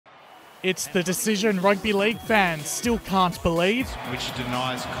It's the decision rugby league fans still can't believe. Which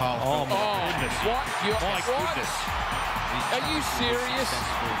denies Kyle. Oh my goodness. What? My goodness. Are you serious?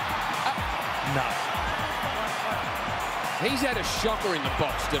 No. He's had a shocker in the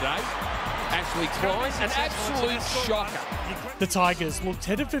box today. Ashley Klein, an absolute shocker. The Tigers looked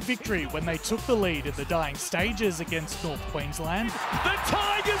headed for victory when they took the lead in the dying stages against North Queensland. The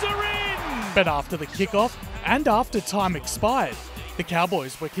Tigers are in! But after the kickoff and after time expired, the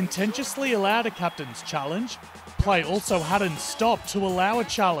Cowboys were contentiously allowed a captain's challenge. Play also hadn't stopped to allow a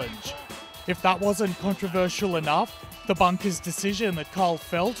challenge. If that wasn't controversial enough, the Bunkers' decision that Kyle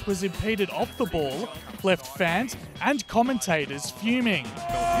felt was impeded off the ball left fans and commentators fuming.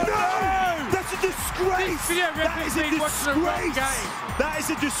 No! That's a disgrace! That is a disgrace! That is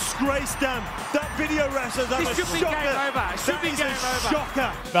a disgrace, Dan. That video ref says I'm a shocker. That is a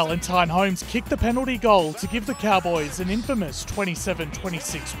shocker. Valentine Holmes kicked the penalty goal to give the Cowboys an infamous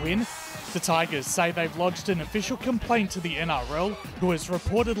 27-26 win. The Tigers say they've lodged an official complaint to the NRL, who has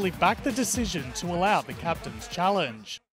reportedly backed the decision to allow the captain's challenge.